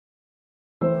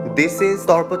This is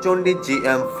Torpochondi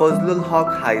GM Fazlul Haq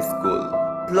High School,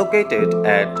 located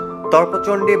at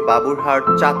Torpochondi Baburhat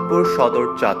Chatpur Sodor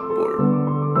Chatpur.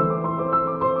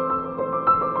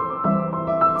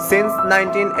 Since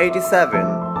 1987,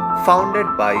 founded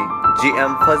by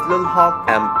GM Fazlul Haq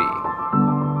MP.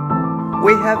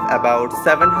 We have about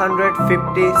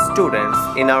 750 students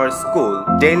in our school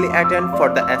daily attend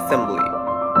for the assembly.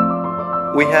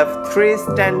 We have 3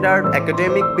 standard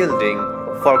academic buildings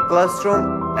for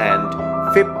classroom and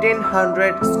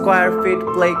 1500 square feet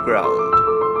playground.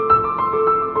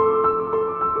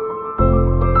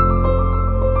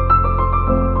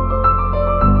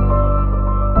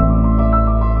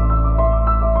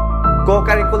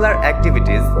 Co-curricular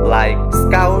activities like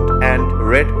Scout and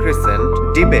Red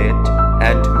Crescent, debate,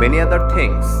 and many other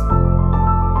things.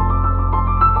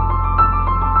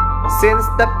 Since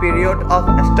the period of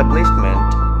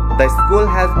establishment, the school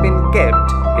has been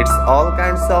kept its all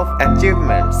kinds of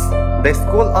achievements. The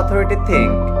school authority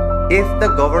think if the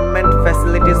government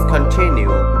facilities continue,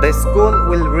 the school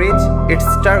will reach its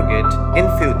target in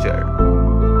future.